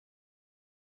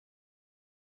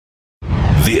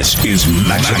This is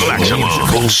maximum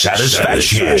musical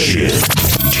satisfaction.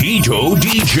 Tito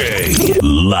DJ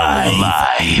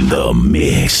live the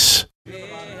mix.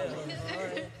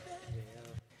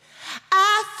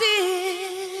 I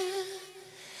feel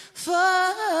for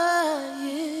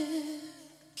you,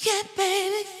 yeah,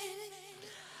 baby.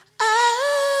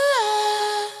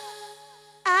 Oh,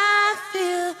 I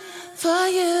feel for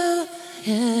you,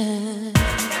 yeah.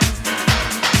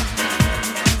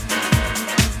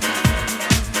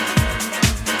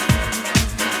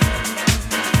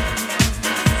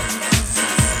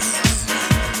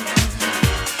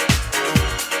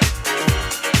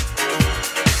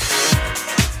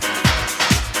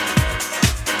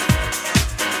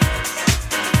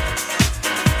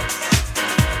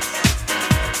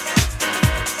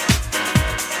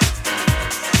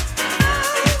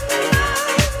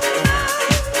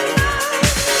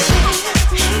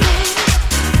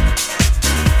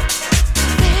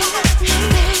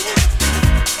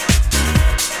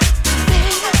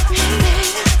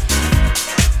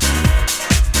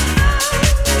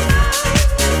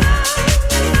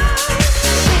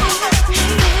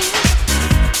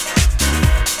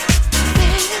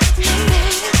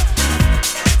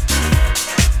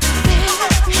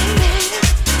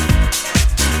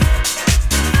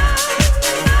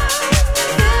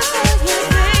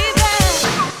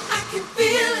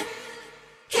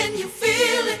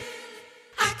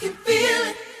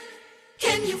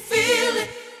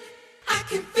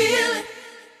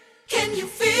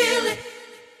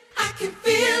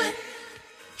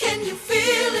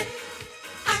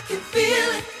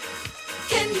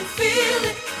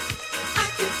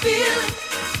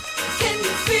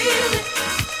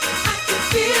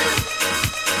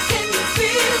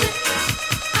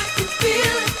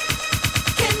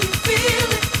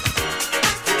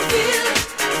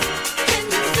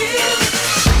 Feel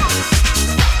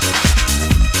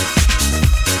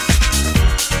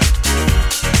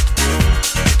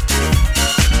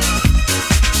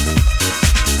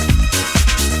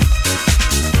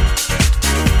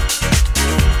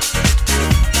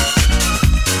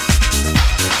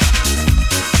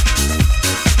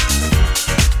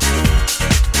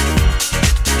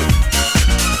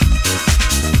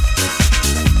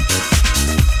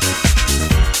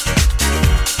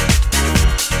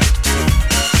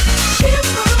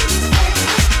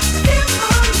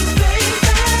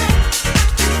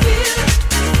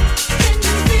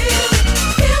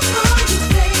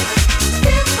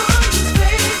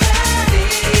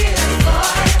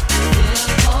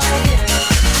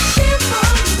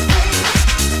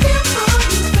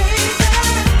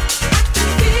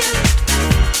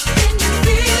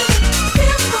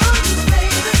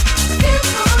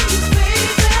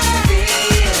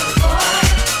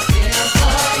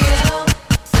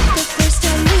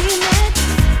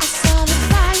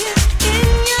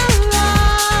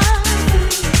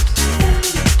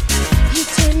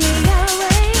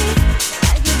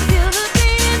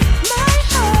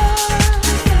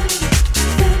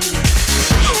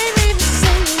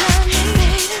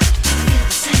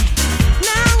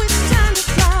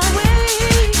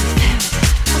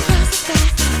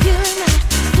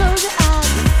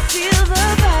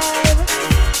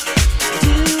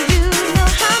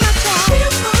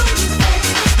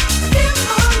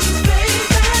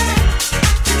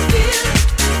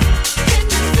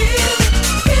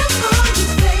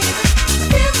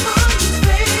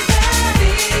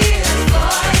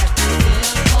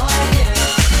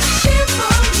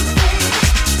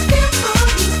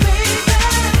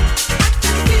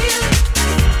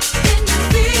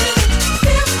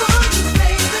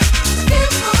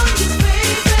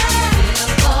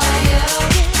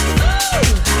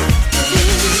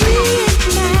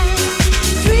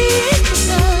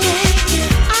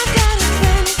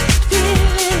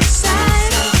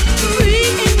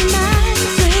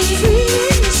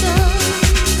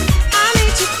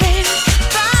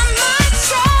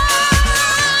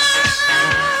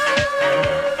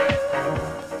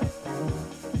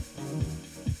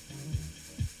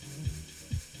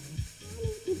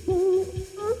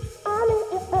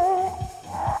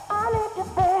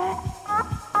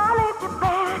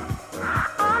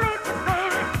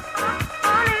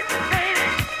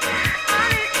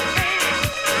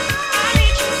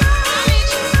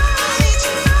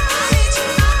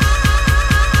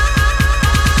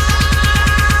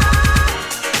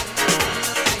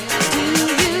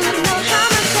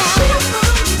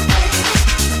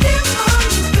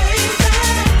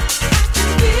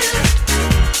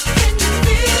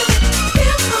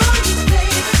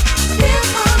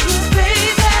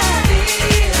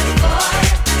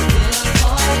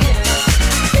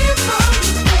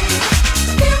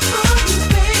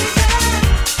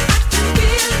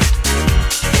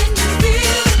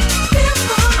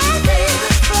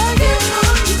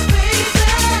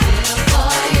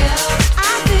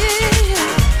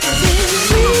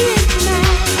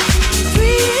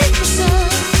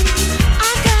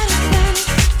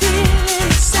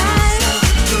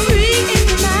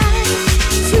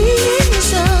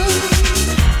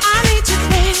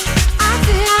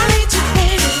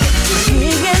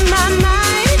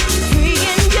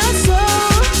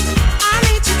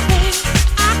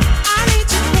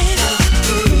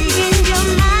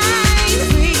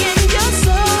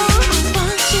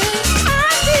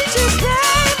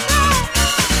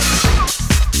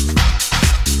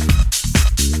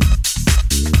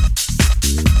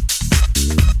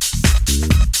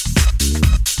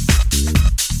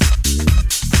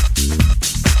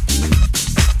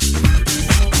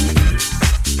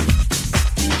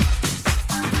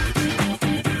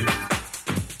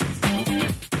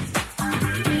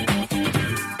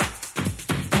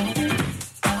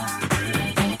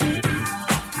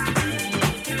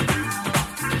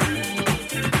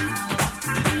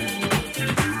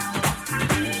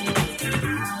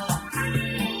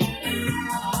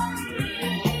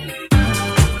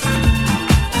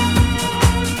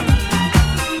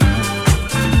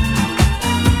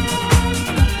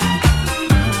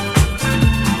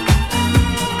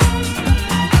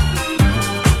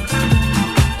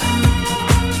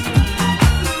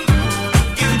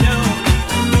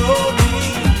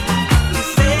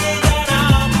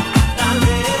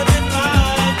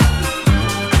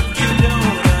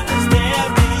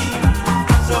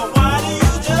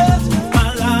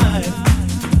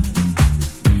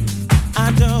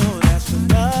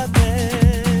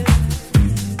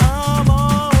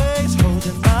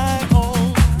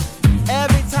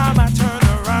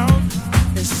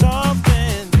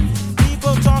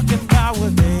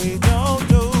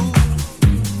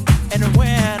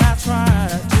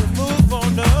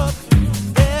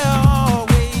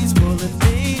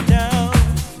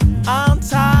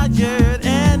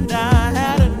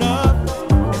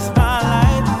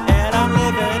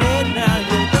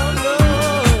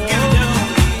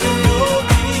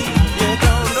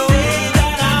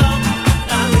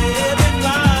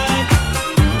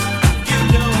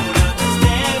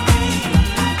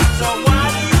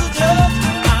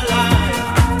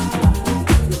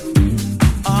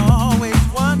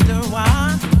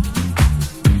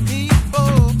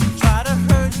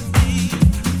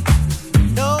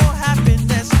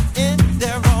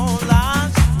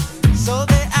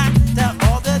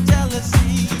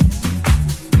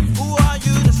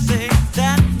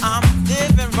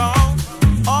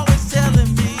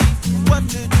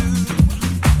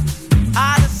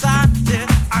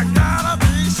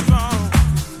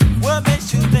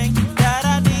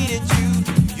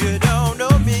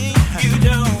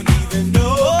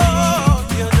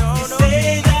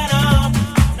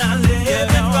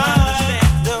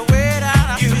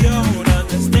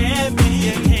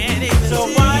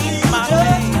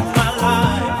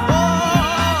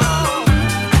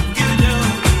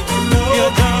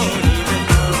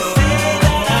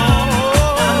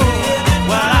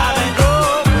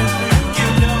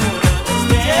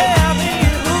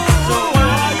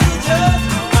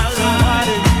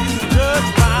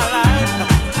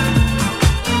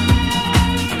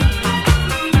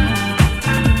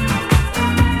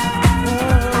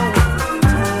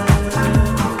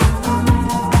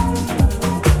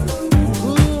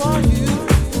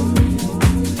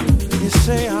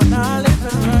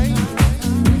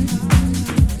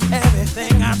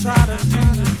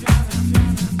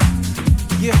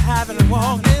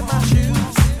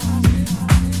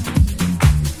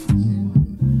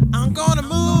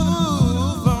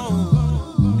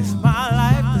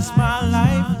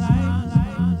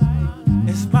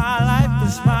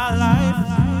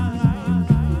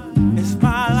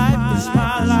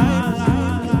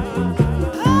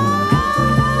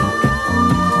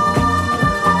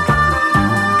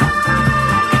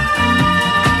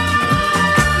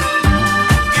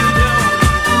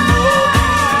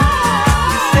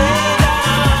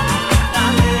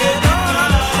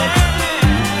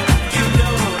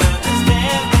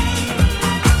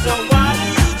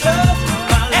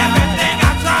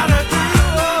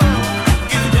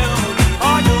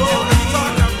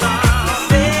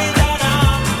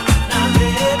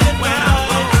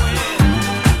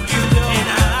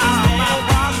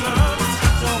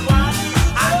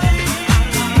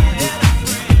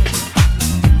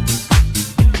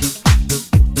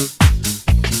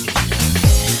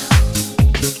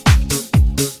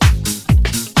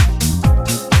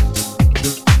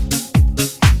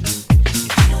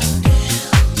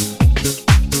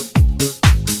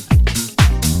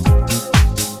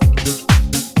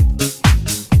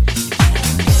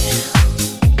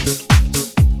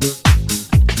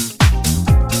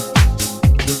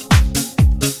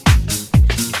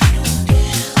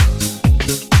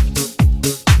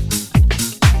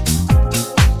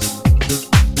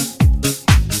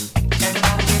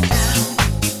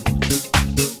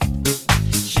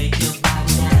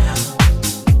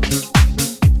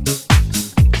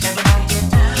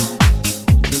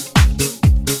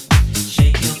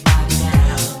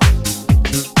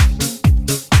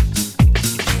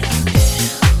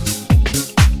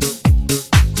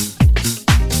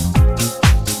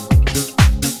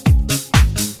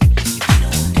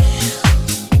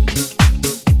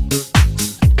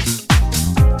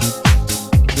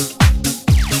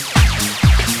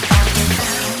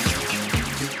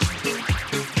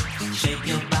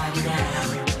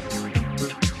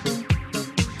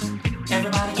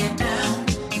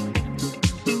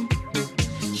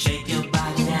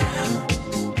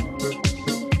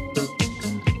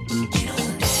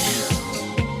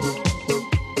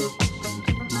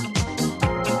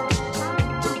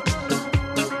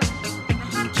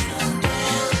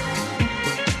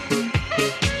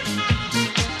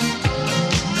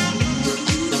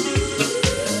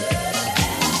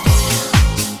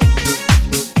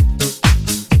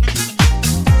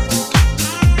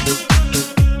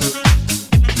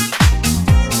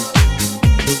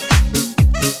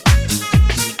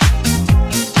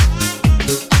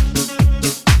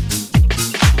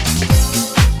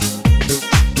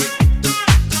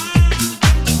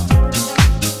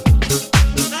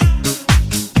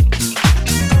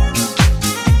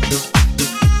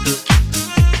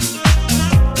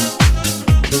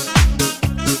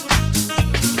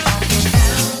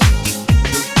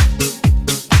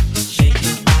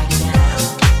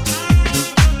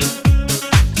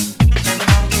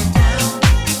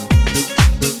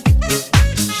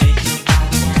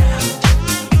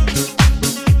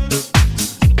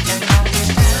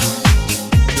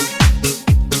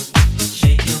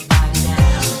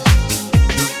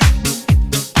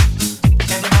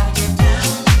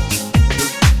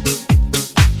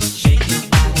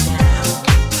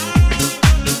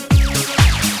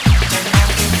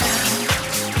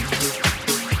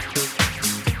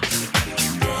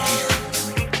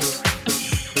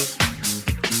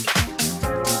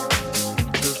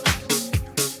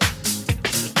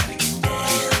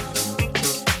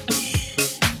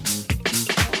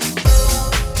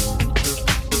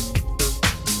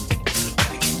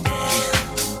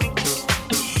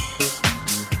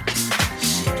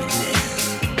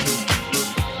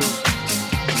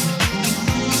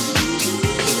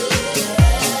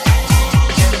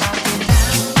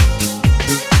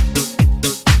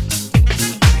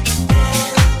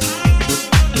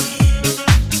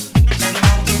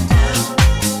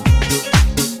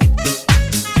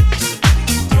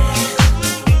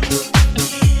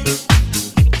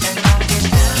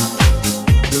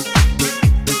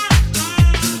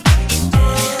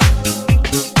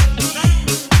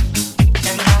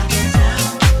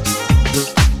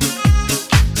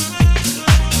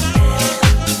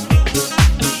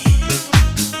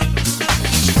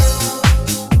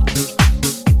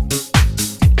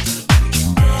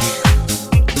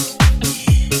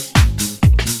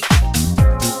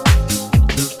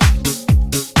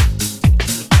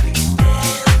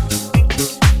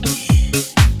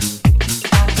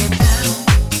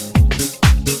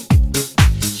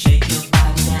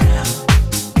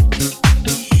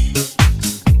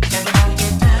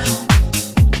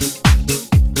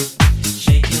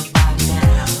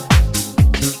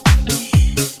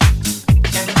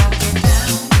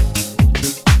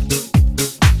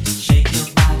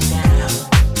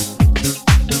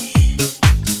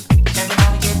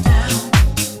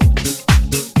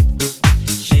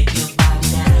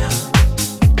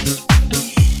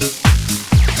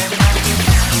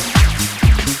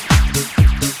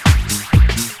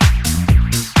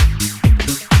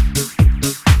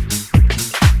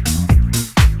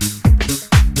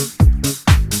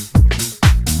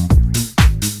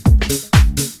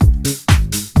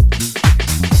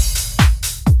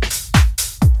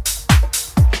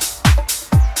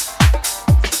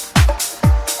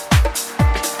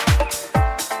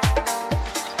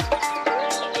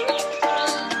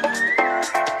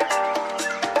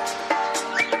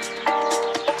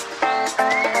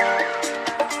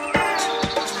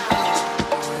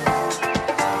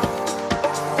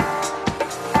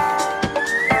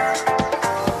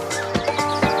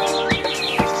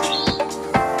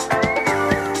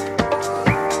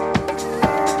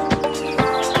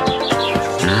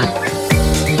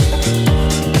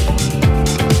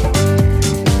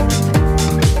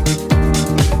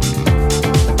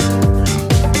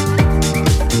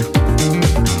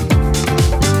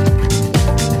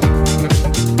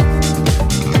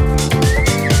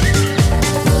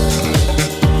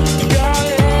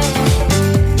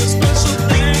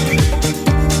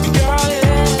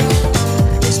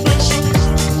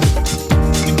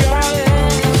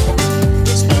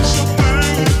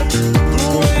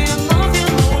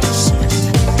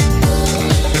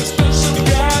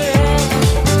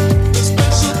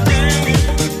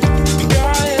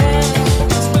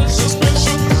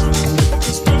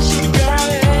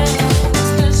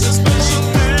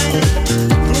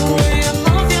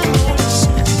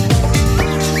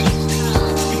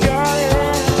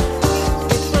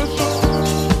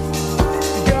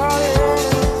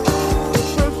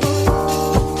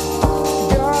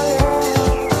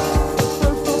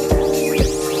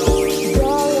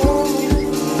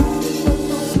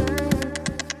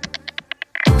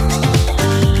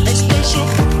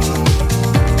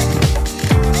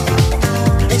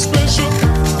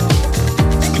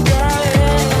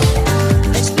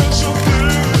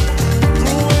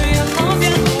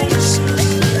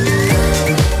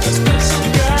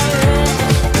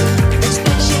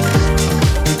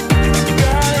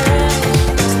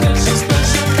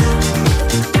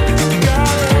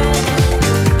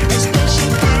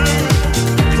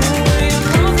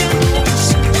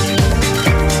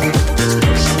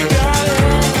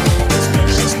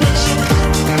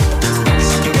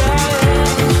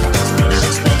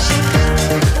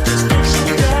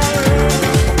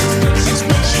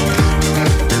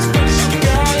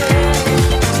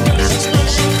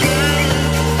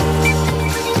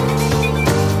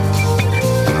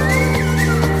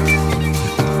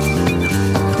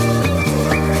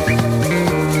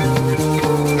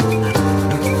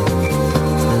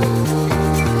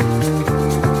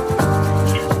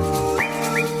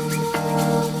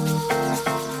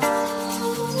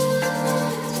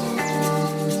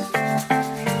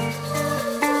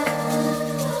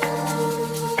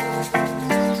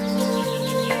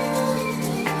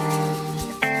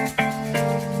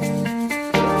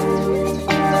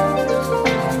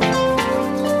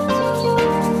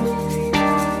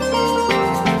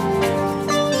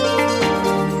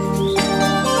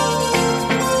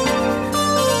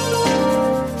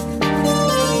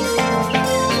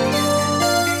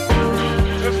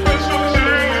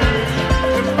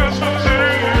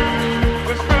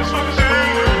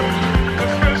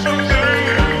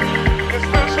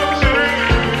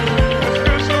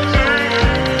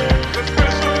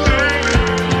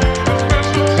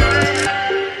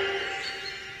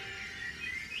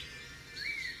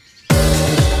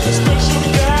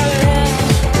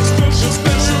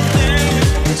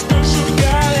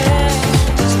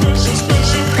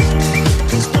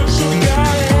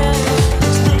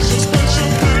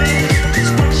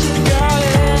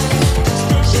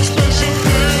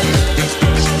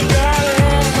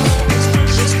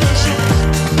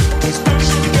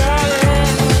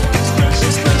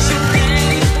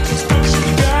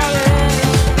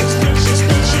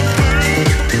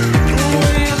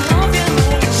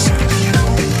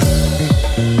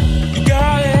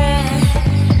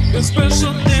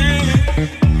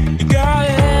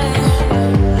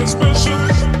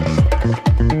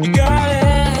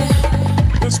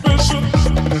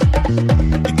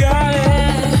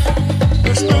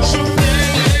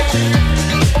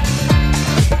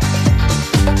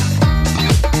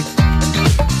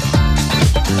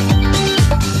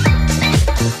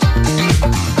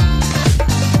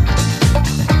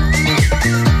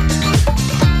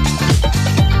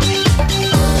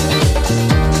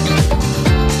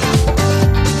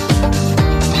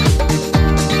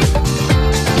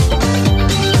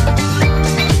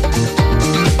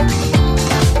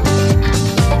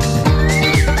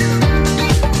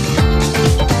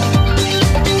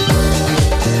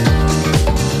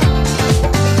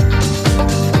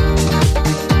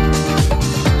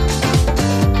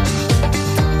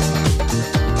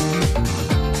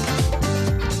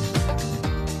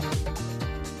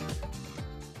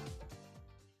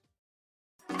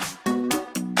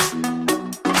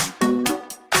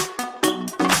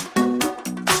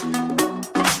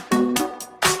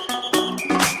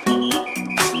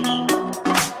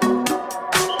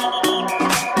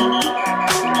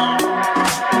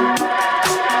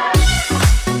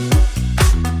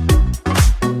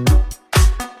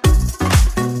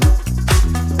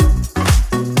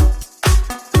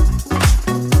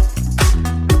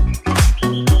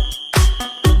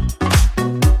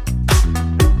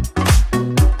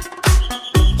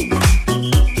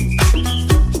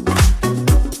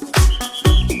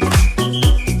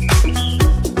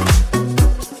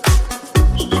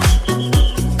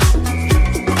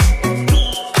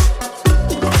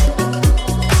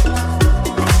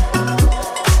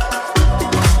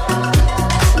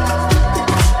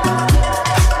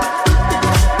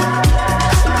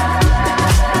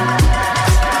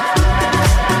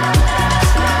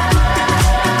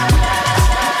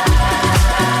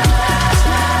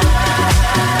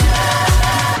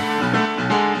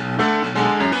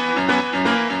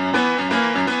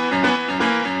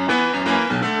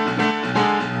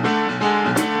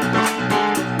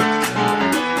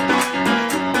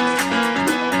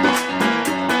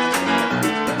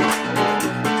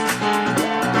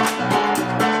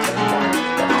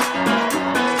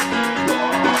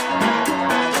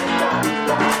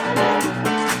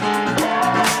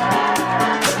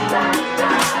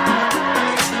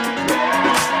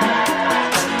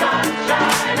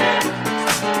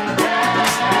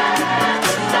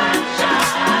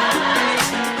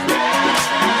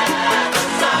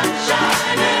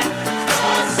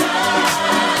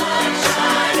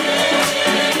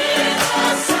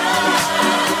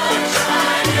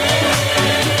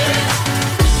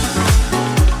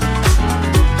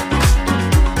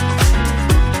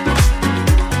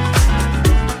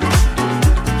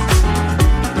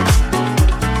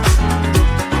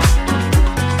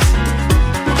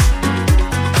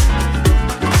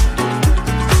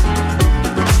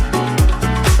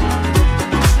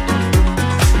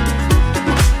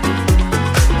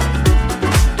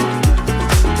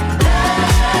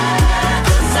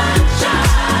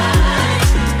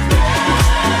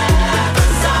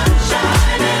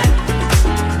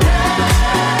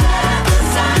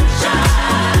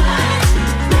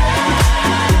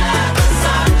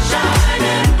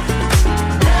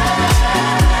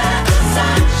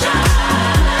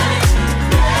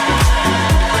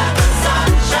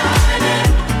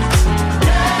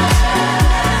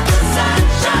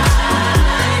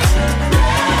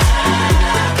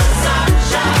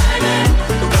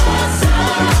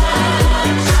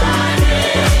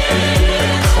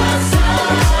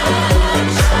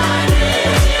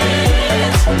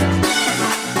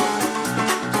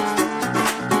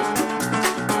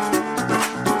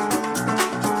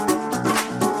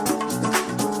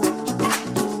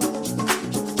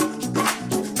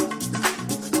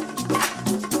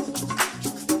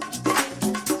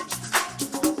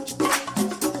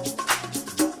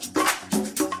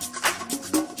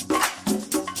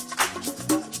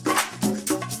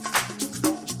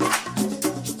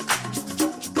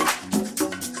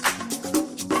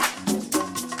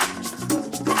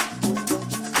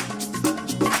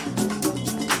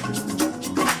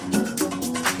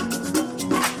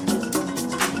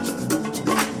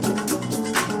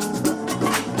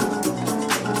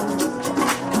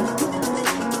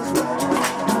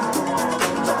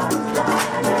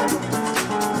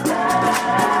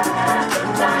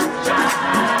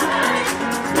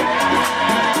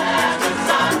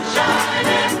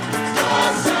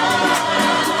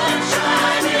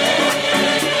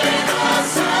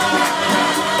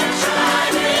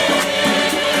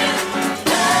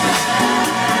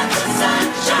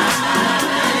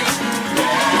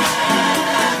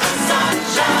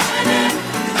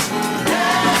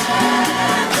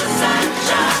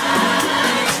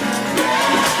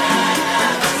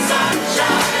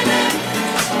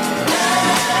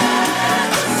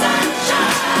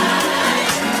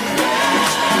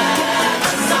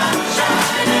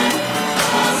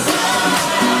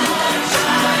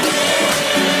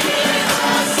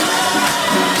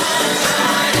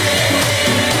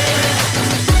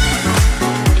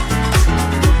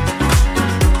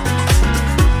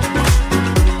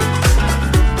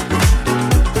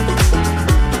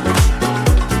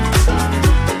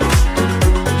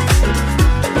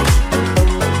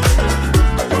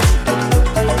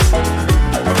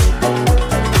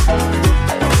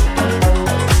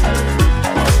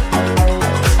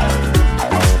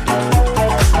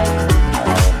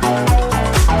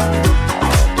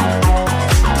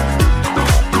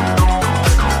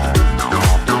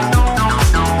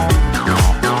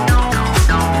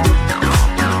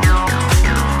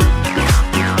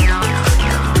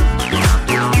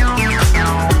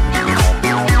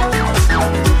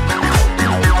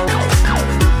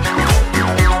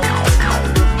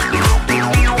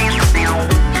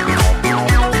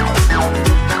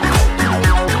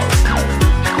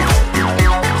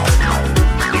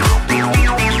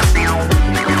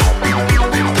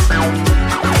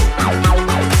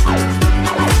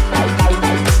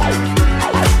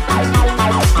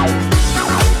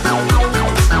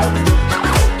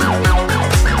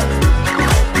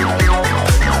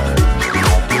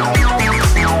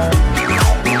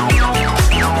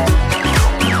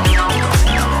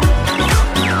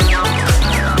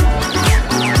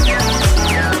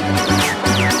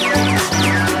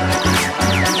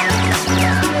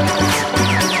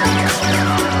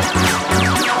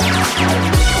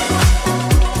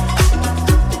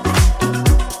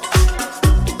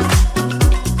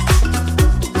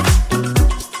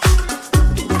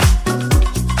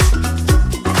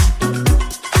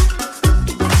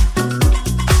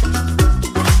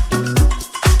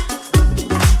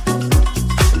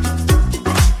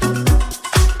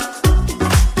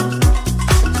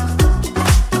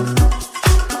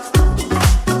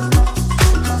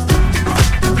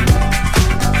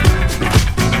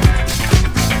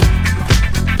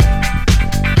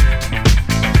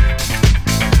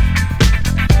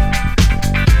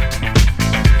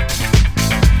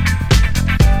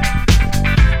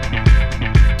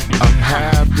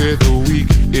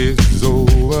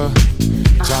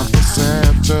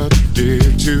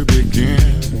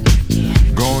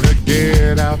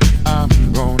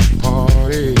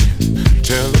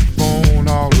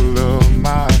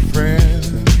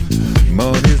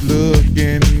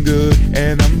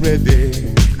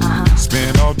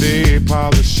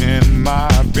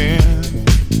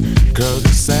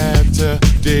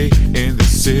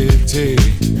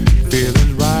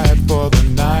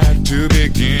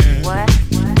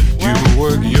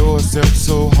worked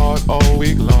so hard all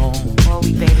week long. All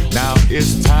week, baby. Now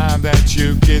it's time that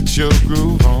you get your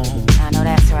groove on. I know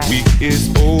that's right. Week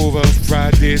is over,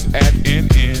 Friday's at an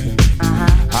end.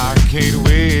 I can't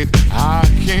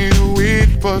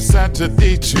wait for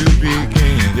Saturday to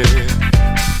begin. Yeah.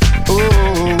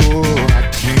 Oh, I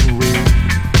can't wait.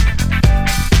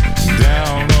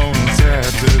 Down on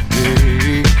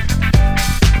Saturday,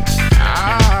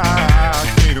 I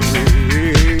can't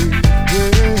wait.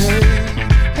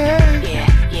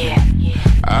 Yeah.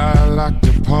 I like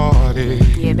to party,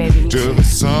 yeah, baby, till the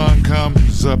sun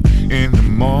comes up in the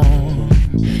morning.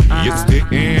 It's the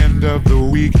end of the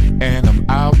week and I'm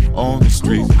out on the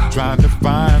street trying to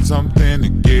find something to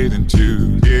get into.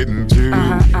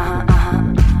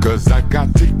 Cause I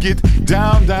got to get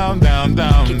down.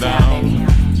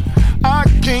 I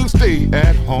can't stay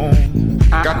at home.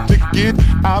 Got to get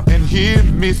out and hear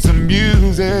me some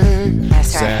music.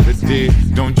 That's right. Saturday,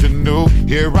 don't you know?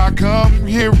 Here I come.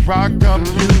 You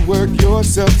work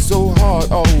yourself so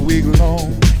hard all week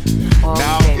long.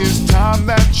 Now it's time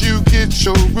that you get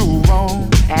your groove on.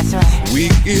 That's right.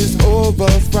 Week is over,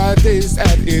 Friday's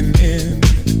at an end.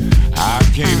 I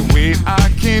can't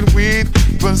wait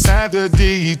for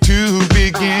Saturday to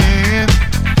begin.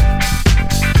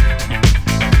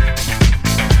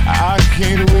 I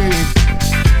can't wait,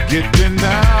 getting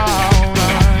down.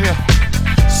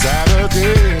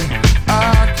 Saturday,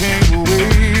 I can't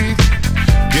wait,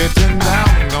 getting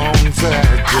down on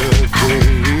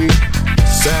Saturday.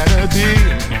 Saturday,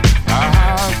 I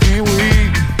can't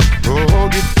wait. Oh,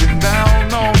 getting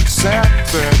down on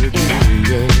Saturday.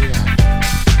 Yeah.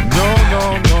 No.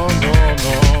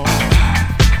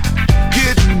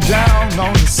 Getting down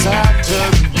on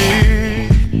Saturday.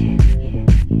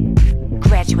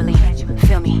 Gradually,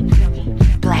 feel me,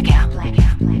 blackout.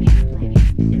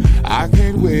 I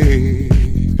can't wait.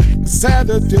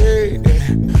 Saturday,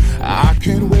 I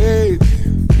can't wait.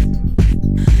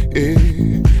 Hey.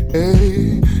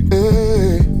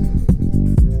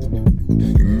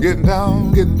 Get down.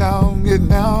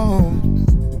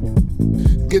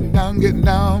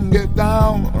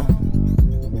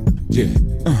 Yeah,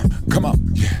 come on.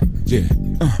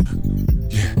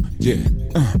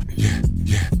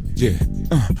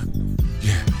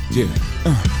 Yeah.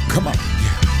 Come on.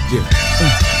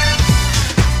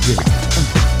 Yeah.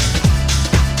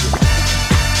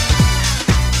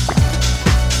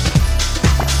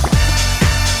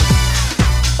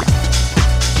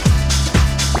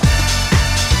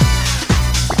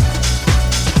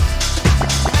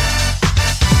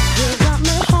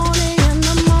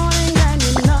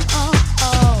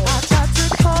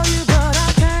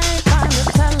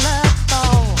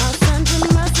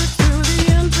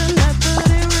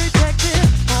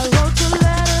 I wrote a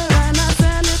letter and I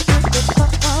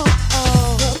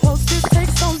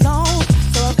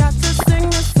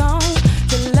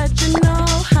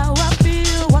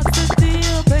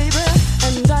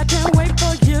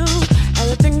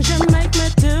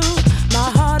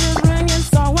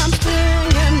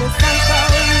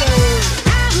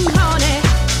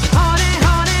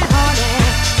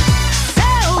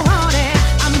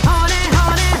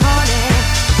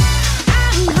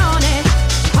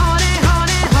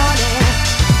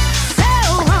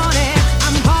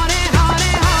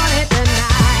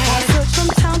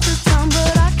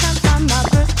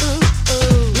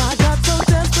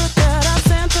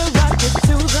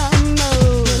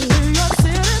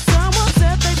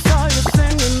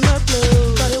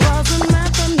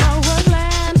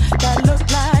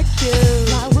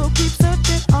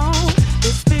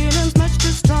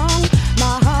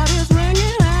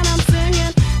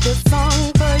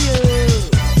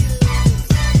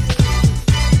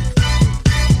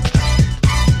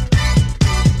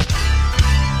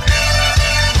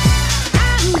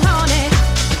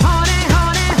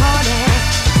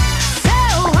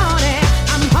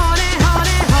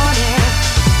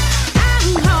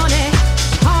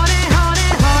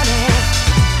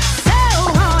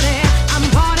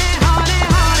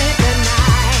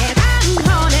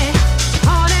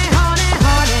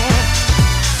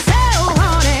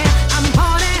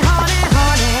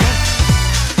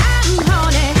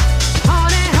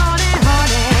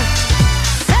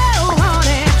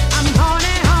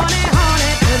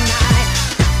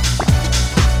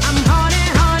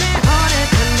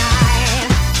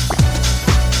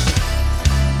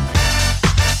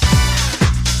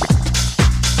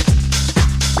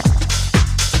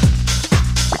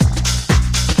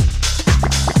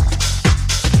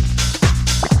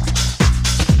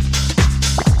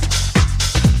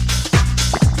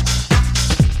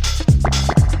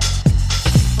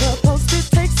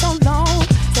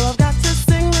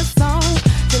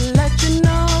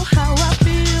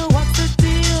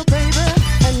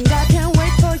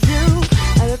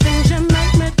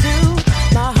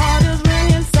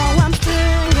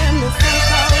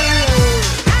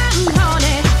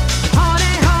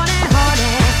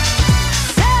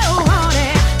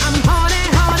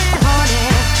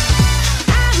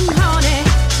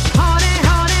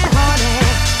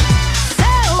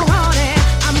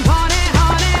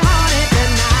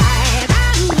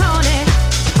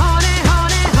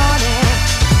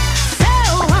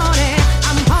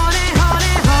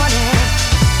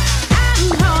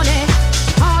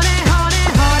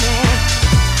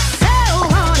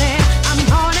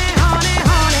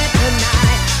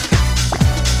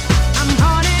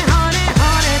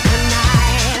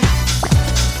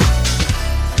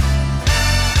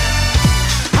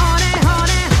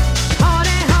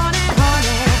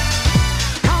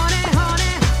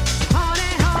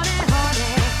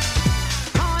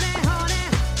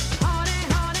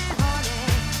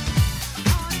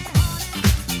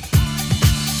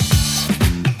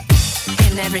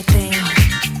everything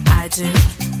I do,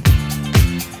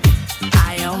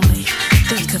 I only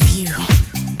think of you.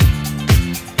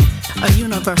 A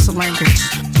universal language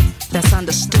that's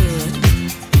understood.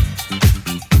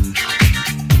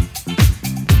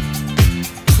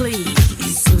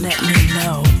 Please let me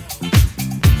know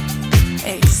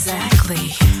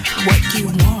exactly what you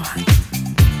want.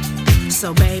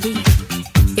 So baby,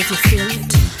 if you feel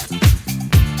it,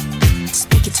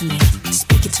 speak it to me,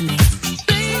 speak it to me.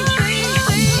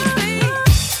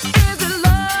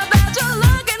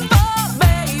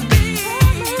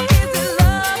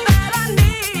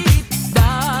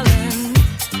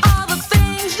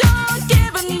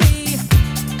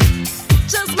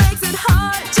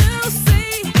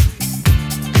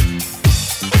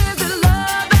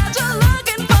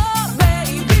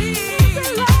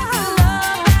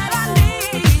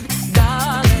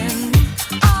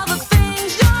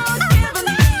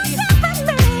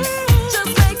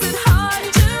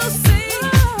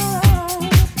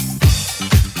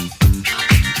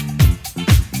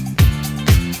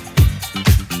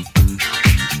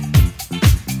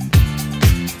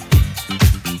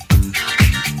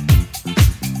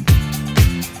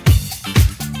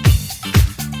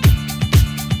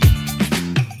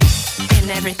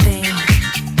 Everything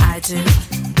I do,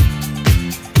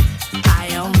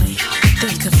 I only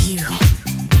think of you.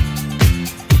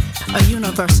 A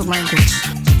universal language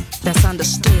that's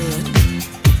understood.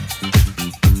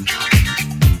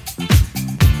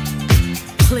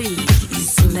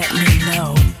 Please let me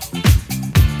know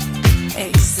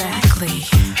exactly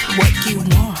what you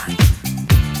want.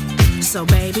 So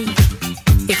baby,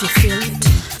 if you feel it,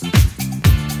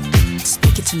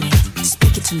 speak it to me,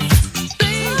 speak it to me.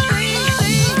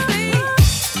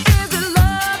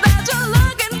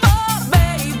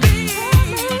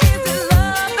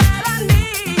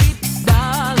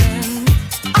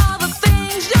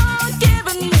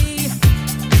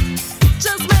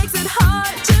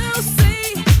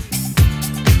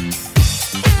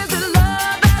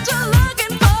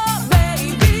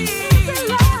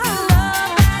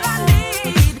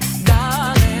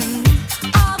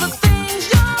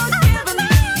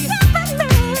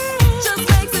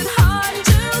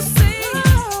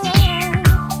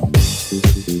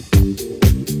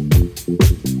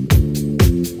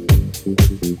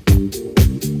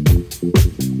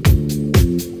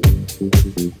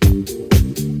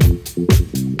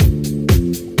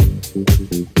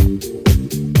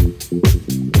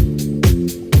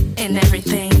 In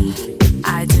everything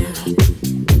I do,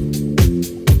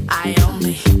 I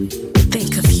only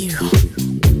think of you.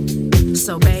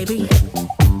 So baby,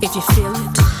 if you feel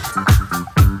it,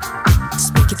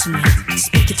 speak it to me,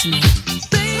 speak it to me.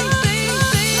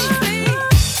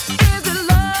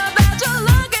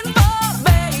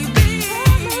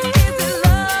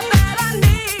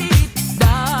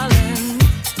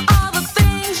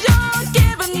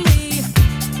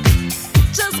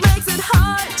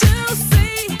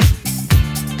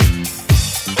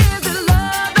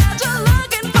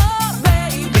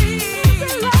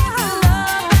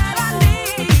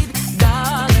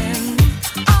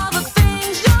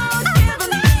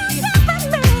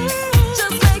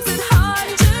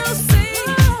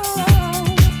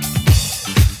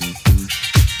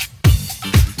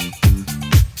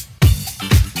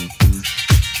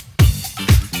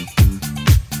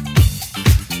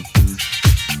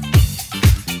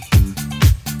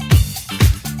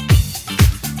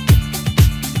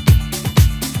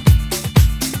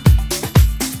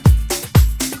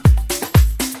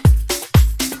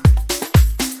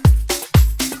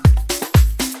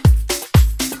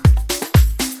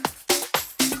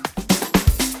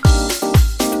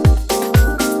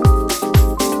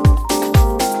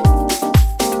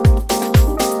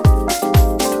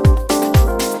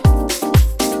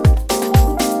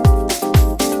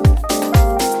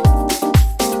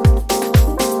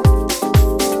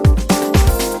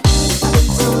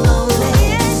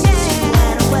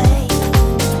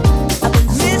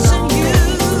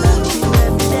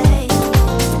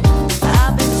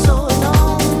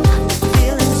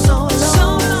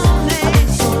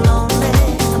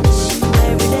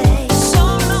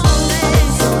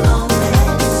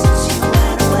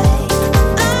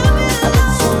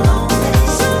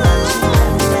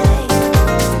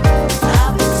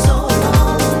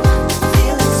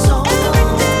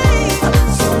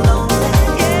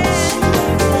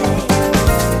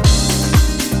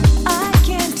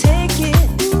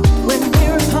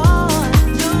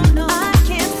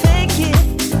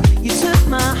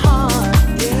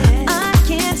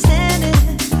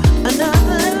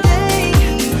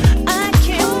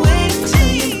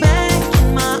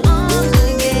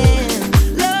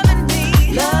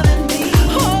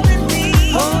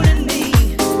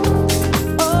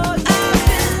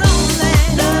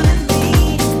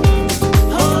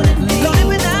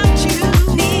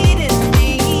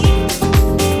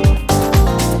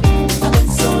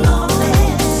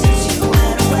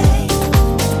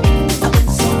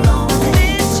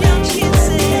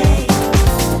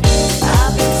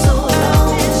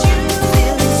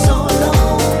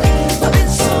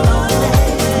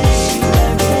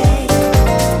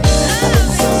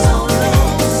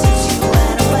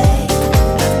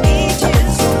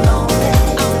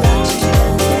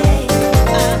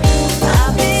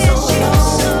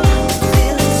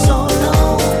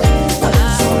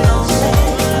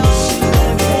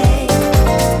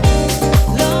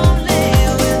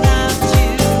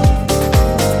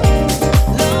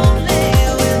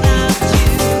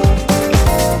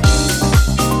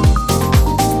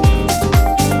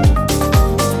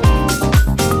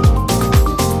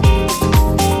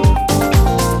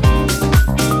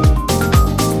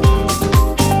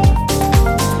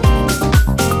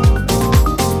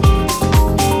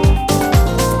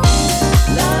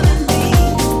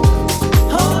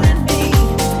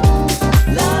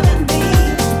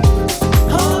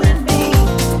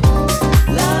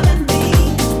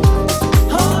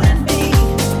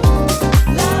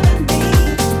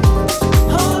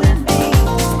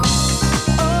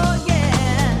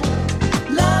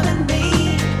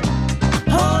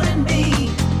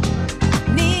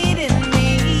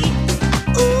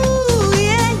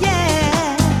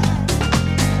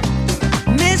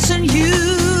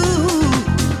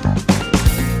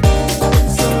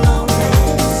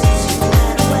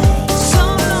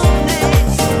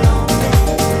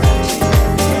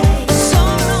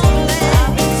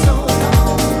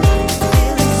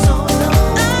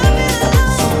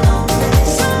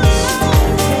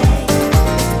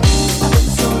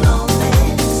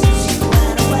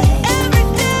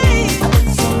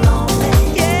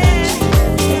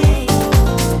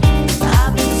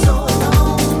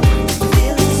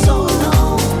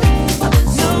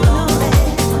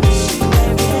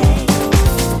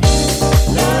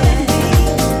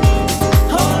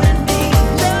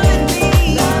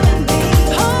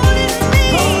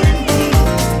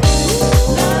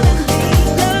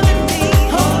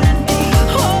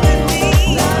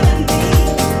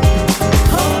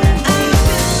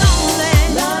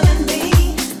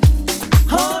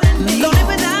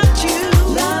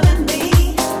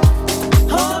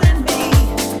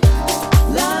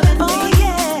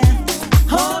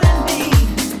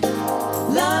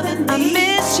 Your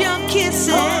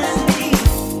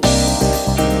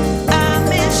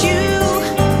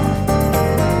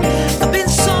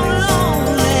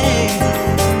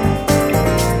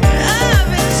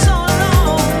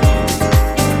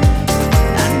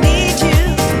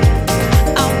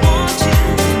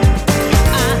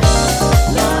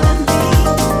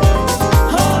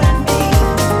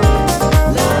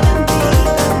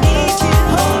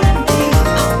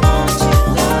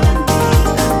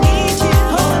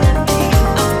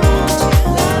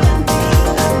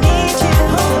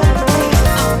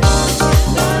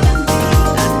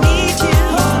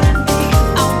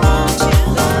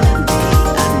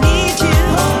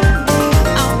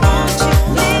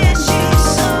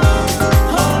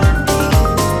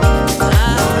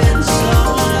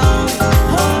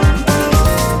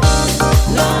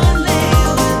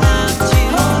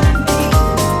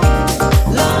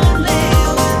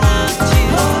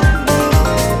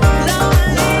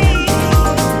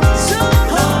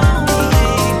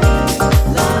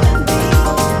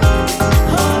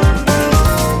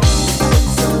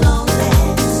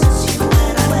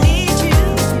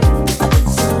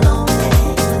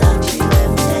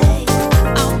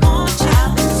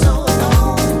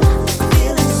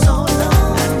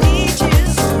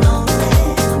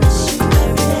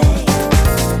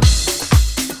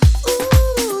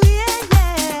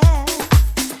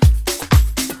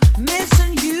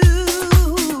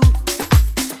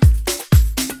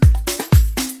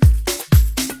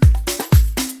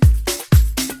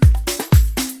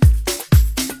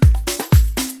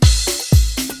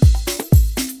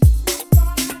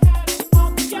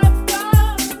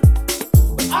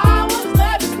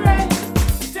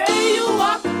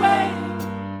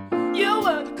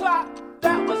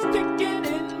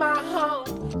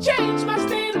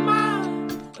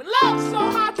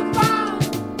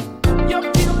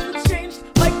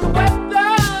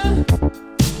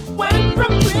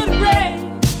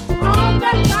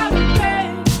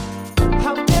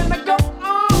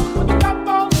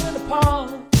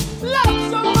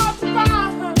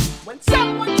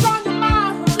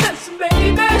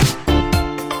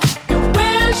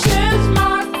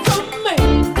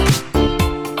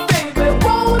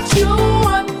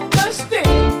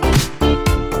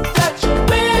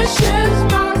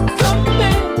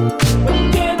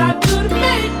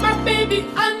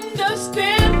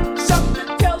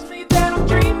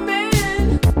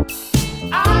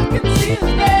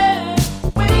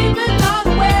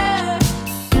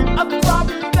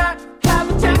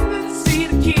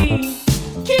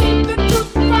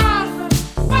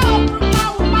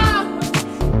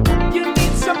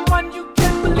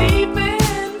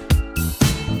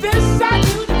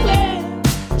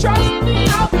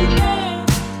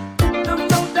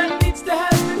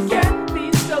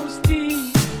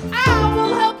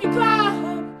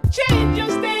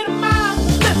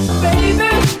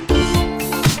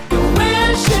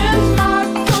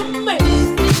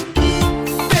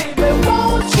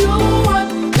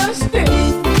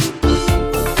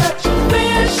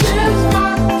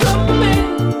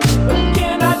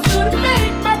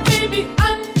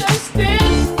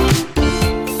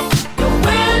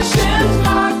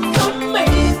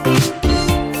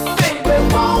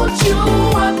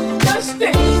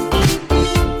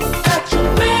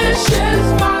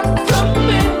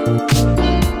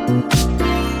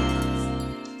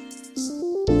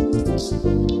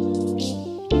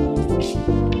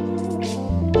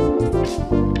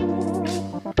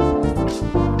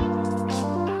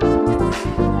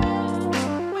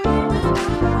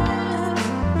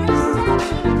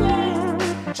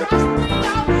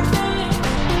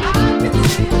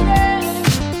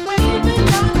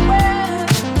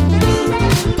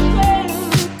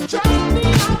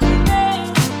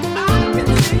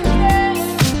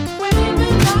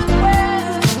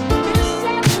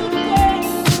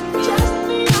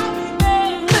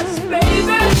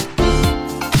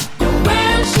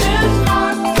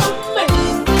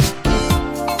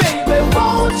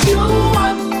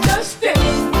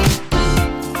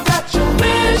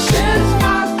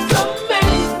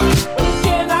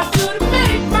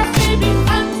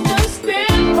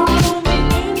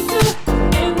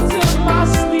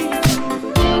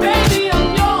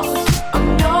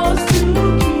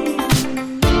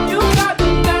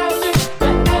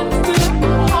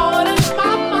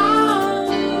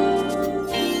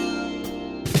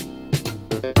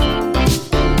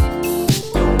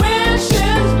wish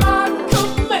is my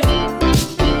command.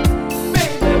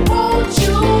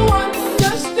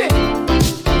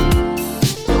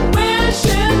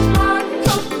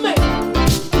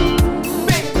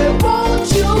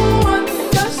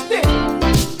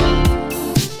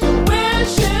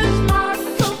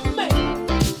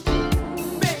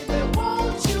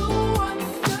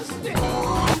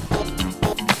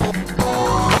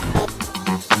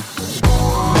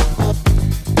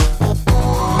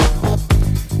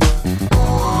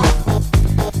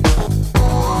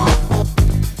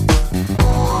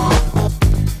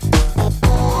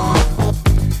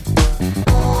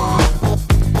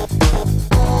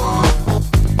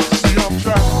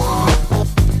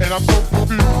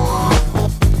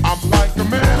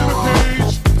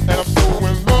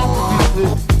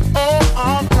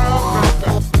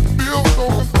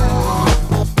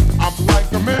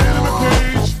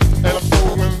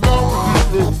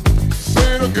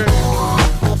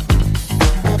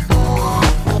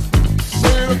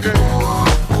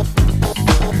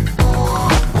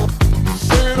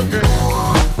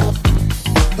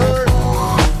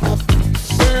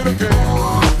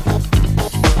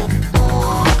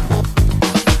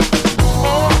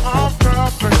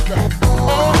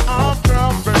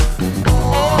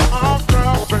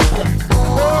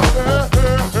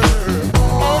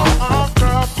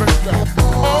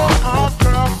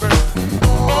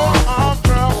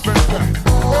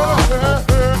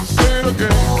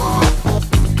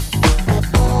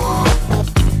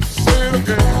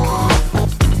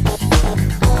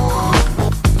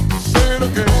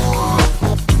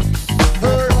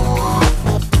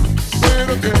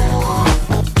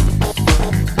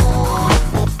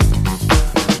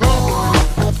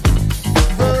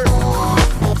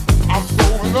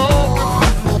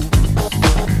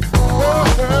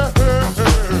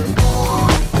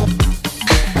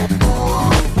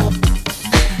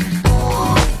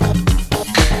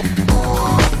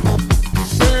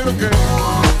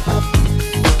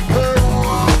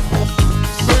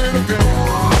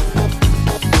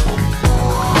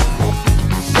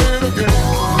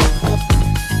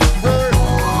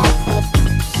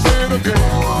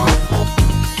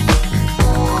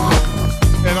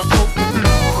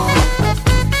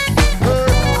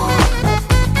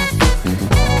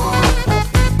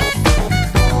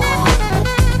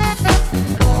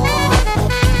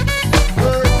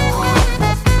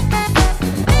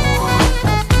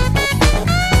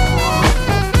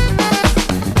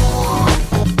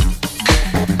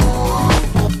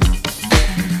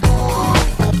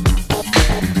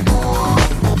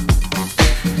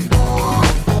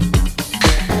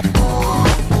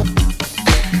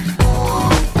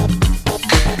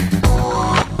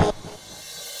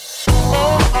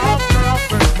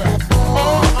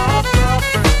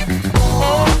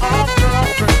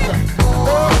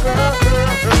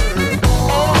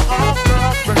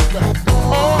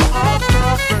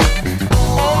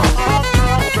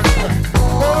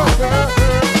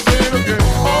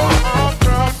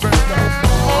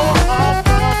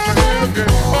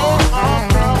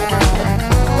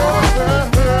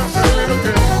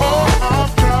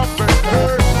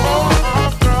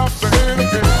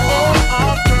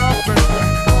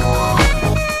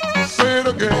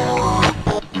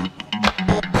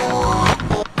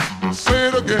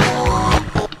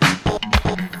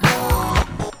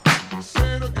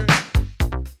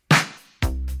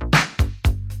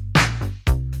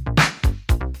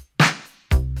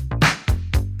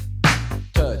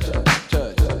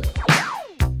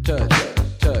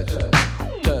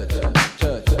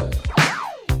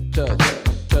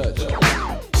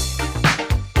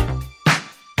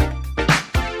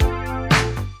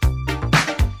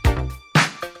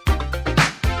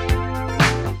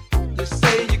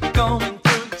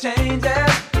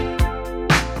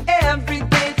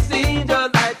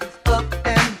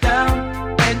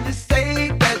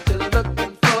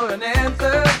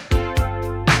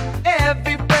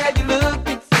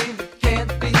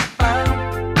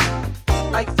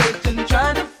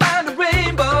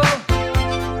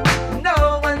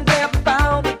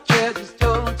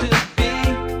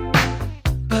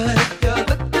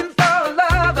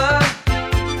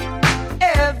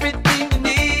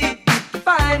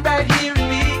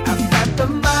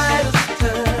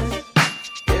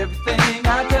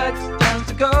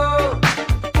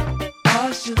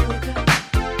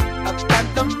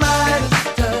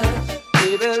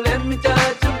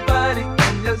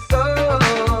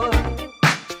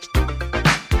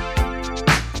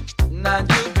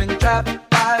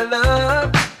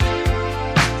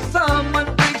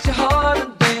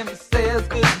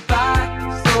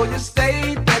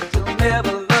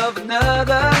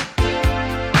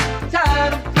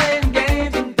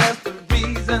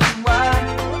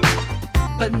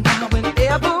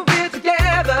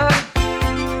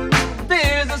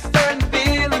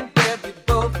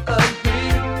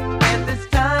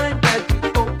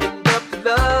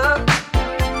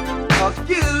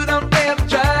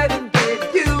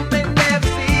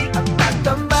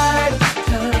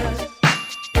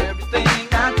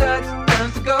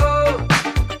 Turns to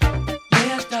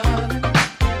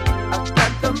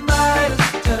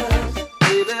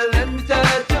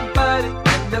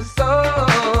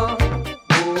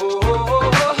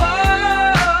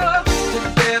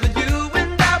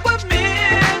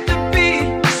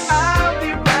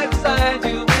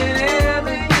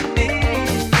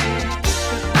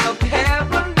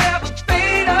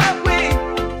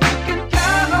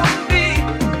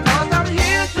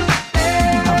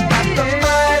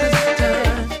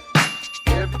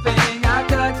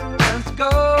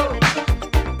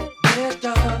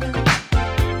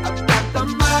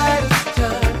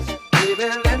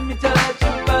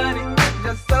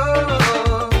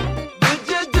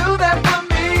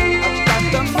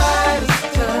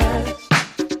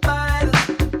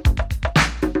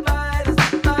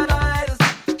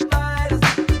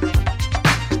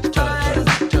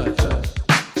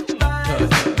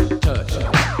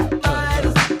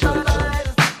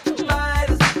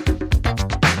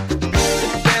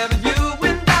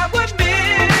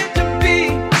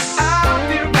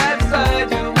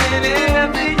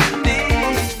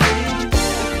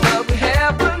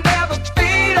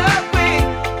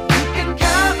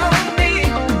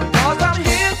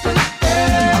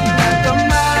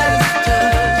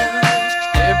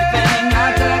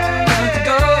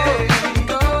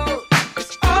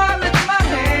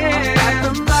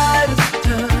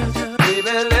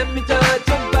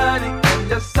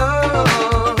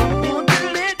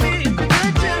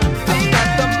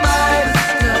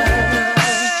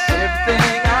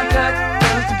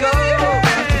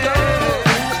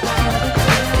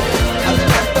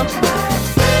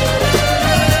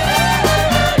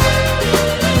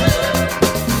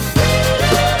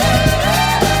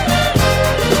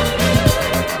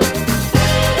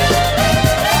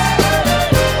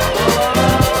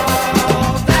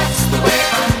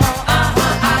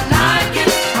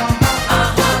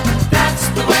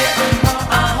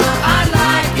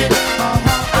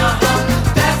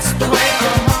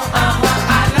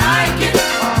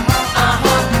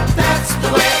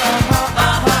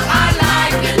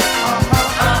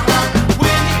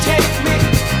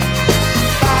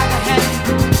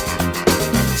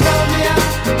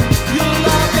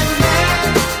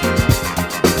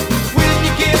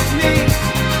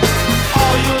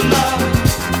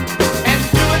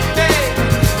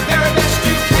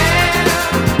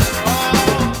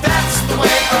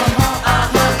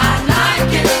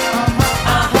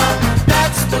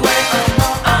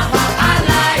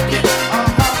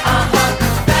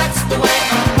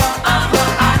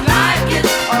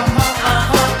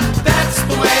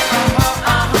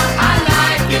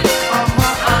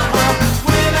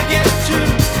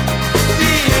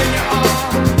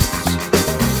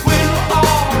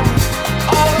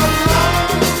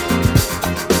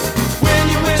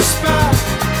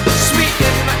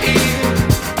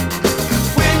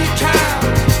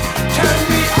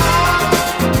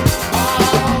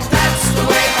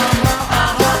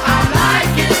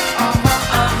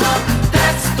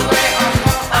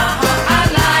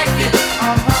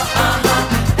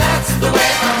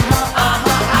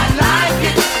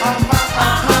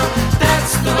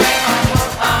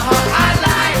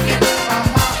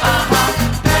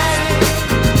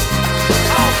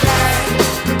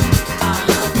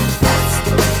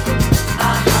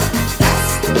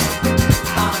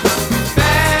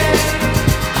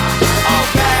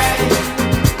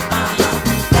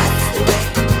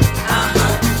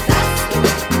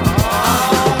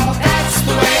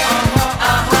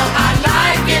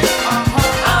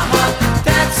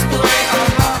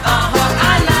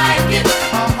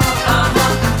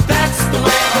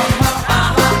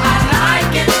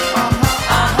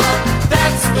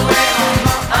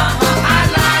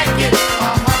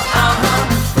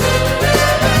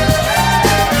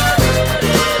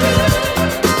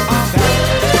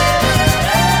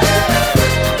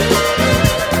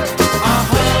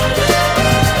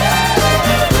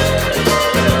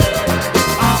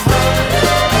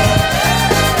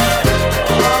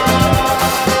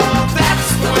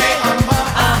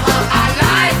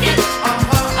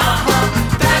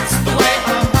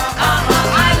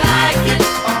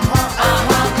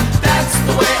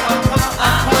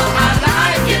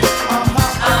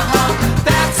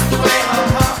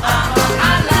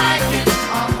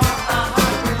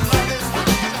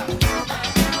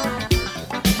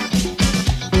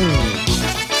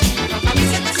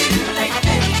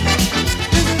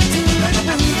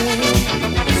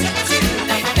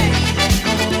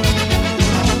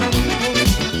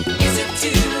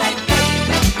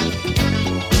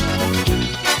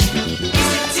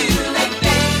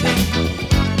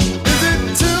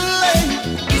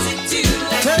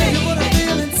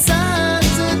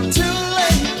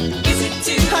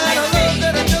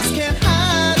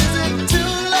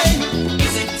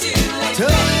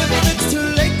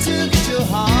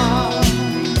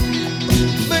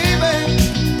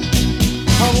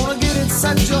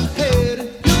scratch your head and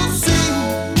you'll see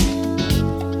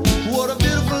what a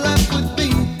beautiful life could be.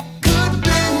 Could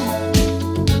be.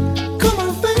 Come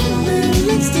on, baby,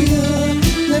 let's deal.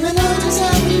 Let me know just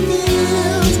how it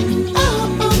feels. Oh,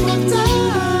 my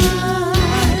time.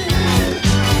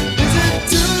 Is it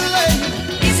too late?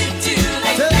 Is it too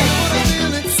late, Tell me what I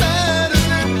feel inside. Is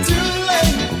it too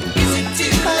late? Is it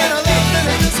too And I love that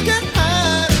I just can't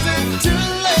hide. Is it too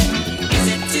late? Is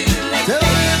it too late, Tell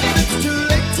me if it's too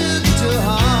late to get your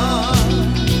heart.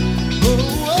 Oh,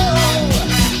 oh.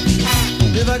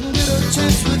 If I can get a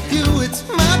chance with you, it's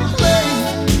my play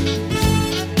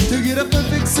to get a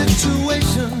perfect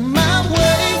situation my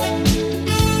way.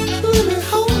 Let me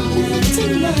hold you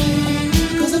tonight,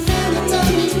 'cause I feel the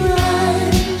time is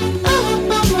right. I'm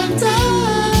about my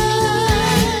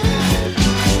time.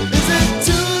 Is it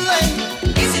too late?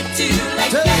 is it too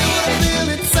late, Tell me what I feel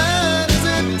inside. Is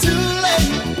it too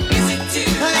late? is it too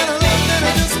I got a love that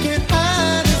I just can't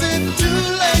hide. Is it too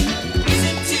late? is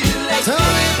it too late, Tell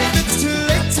me if it's too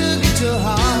late to get your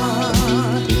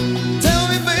heart. Tell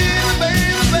me, baby,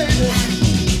 baby, baby.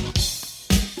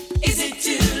 is it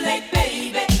too late,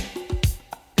 baby?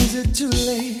 Is it too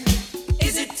late?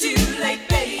 Is it too late,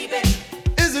 baby?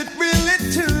 Is it really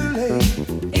too late?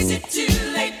 Is it too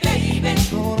late, baby?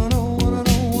 I wanna know, wanna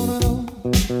know, wanna know.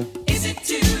 Is it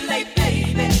too late,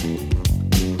 baby?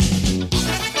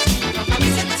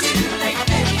 Is it too late,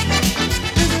 baby?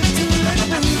 Is it too late,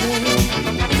 baby?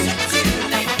 Is it too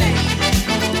late, baby?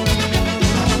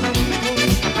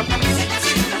 Is it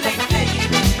too late,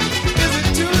 baby? Is it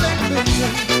too late, baby?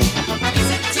 Is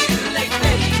it too late,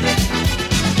 baby?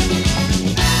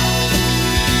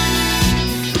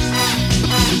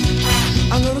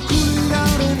 I'm gonna cool it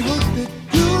out and hope that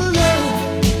you know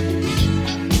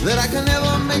that I can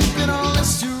never make it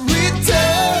unless you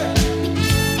return.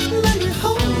 Let me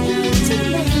hold you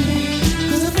tonight,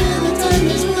 'cause I feel the time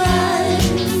is right.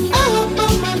 I'm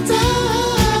about my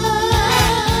time.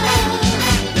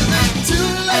 Is it too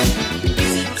late?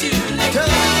 Is it too late, Tell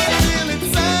me what I feel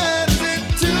inside. Is it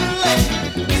too late?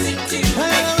 is it too I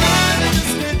late, got a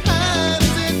just can't hide.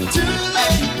 Is it too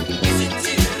late? is it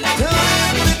too late, Tell me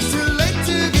if it's too late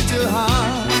to get your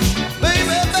heart.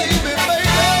 Baby, baby, baby.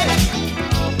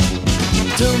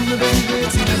 Tell me, baby,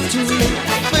 it's not too late.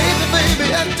 Baby, baby,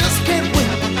 I just can't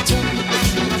wait. Tell me,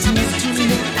 baby, it's not too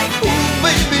late. Ooh,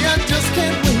 baby, I just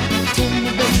can't wait. Tell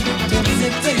me, baby,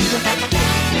 baby.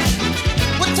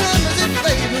 What time is it,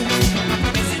 baby?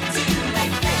 is it too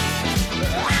late, baby?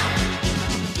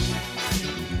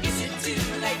 Is it too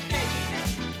late, baby?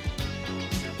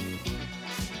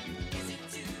 Is it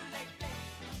too late,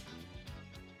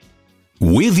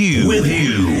 baby? With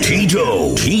you,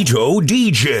 Tito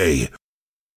DJ.